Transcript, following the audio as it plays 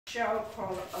show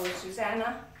called Oh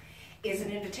Susanna is an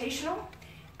invitational,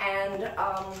 and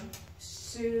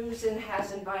Susan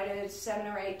has invited 7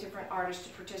 or 8 different artists to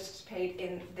participate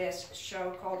in this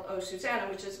show called Oh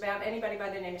Susanna, which is about anybody by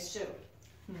the name of Sue,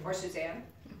 or Suzanne,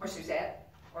 or Suzette,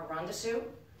 or Rhonda Sue,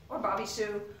 or Bobby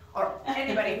Sue, or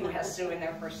anybody who has Sue in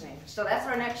their first name. So that's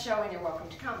our next show, and you're welcome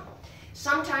to come.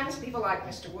 Sometimes people like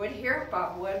Mr. Wood here,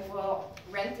 Bob Wood, will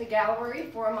rent the gallery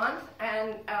for a month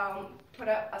and put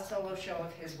up a solo show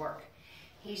of his work.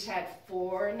 He's had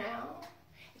 4 now.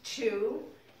 2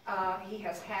 he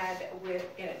has had with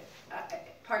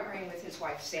partnering with his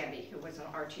wife Sandy, who was an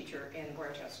art teacher in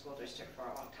Boyertown School District for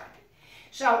a long time.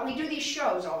 So we do these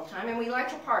shows all the time, and we like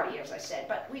to party, as I said,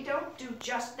 but we don't do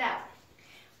just that.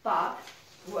 Bob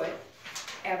Wood,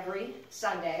 every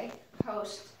Sunday,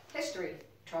 hosts history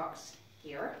talks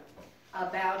here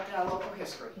about local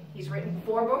history. He's written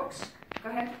 4 books. Go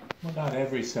ahead. Well, not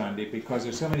every Sunday, because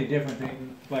there's so many different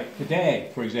things, like today,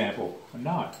 for example, or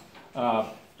not.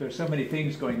 There's so many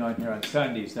things going on here on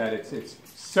Sundays that it's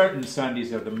certain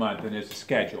Sundays of the month, and there's a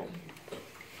schedule.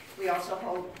 We also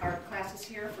hold art classes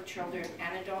here for children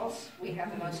and adults. We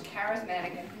have the most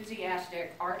charismatic,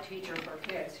 enthusiastic art teacher for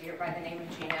kids here by the name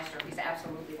of Gene Esther. He's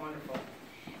absolutely wonderful.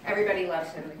 Everybody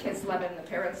loves him. The kids love him. The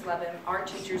parents love him. Art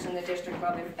teachers in the district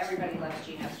love him. Everybody loves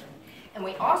Gene Esther. And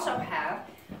we also have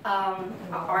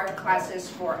art classes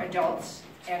for adults.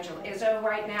 Angela Izzo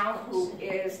right now, who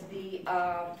is the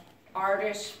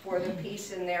artist for the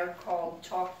piece in there called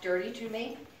Talk Dirty to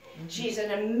Me. She's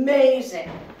an amazing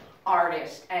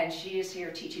artist, and she is here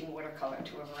teaching watercolor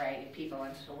to a variety of people,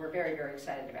 and so we're very, very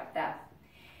excited about that.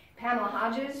 Pamela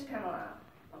Hodges,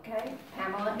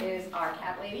 Pamela is our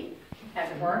cat lady,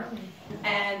 as it were,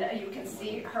 and you can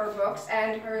see her books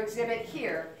and her exhibit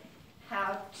here,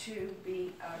 How to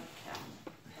Be a Cat,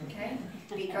 okay?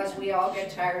 Because we all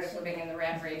get tired of living in the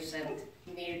rat race and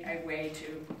need a way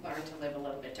to learn to live a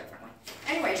little bit differently.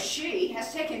 Anyway, she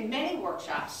has taken many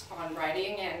workshops on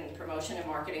writing and promotion and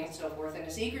marketing and so forth, and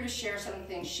is eager to share some of the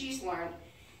things she's learned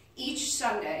each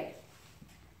Sunday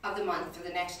of the month for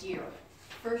the next year.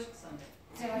 First Sunday.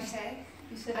 Did I say?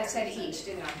 You said I said each,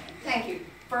 didn't I? Thank you.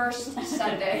 First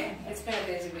Sunday. It's been a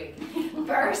busy week.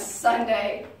 First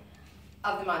Sunday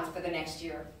of the month for the next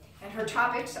year. And her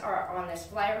topics are on this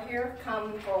flyer here.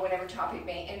 Come for whatever topic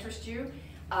may interest you.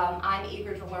 I'm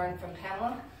eager to learn from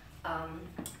Pamela,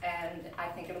 and I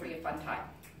think it'll be a fun time.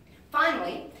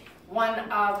 Finally, one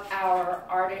of our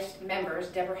artist members,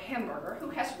 Deborah Hamburger, who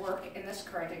has work in this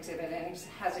current exhibit and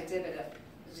has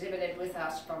exhibited with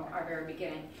us from our very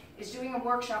beginning, is doing a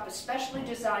workshop especially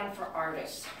designed for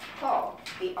artists called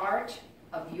The Art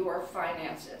of Your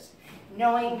Finances,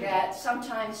 knowing that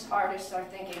sometimes artists are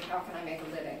thinking, how can I make a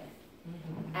living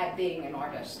at being an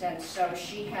artist? And so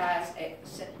she has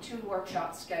 2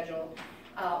 workshops scheduled,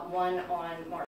 one on March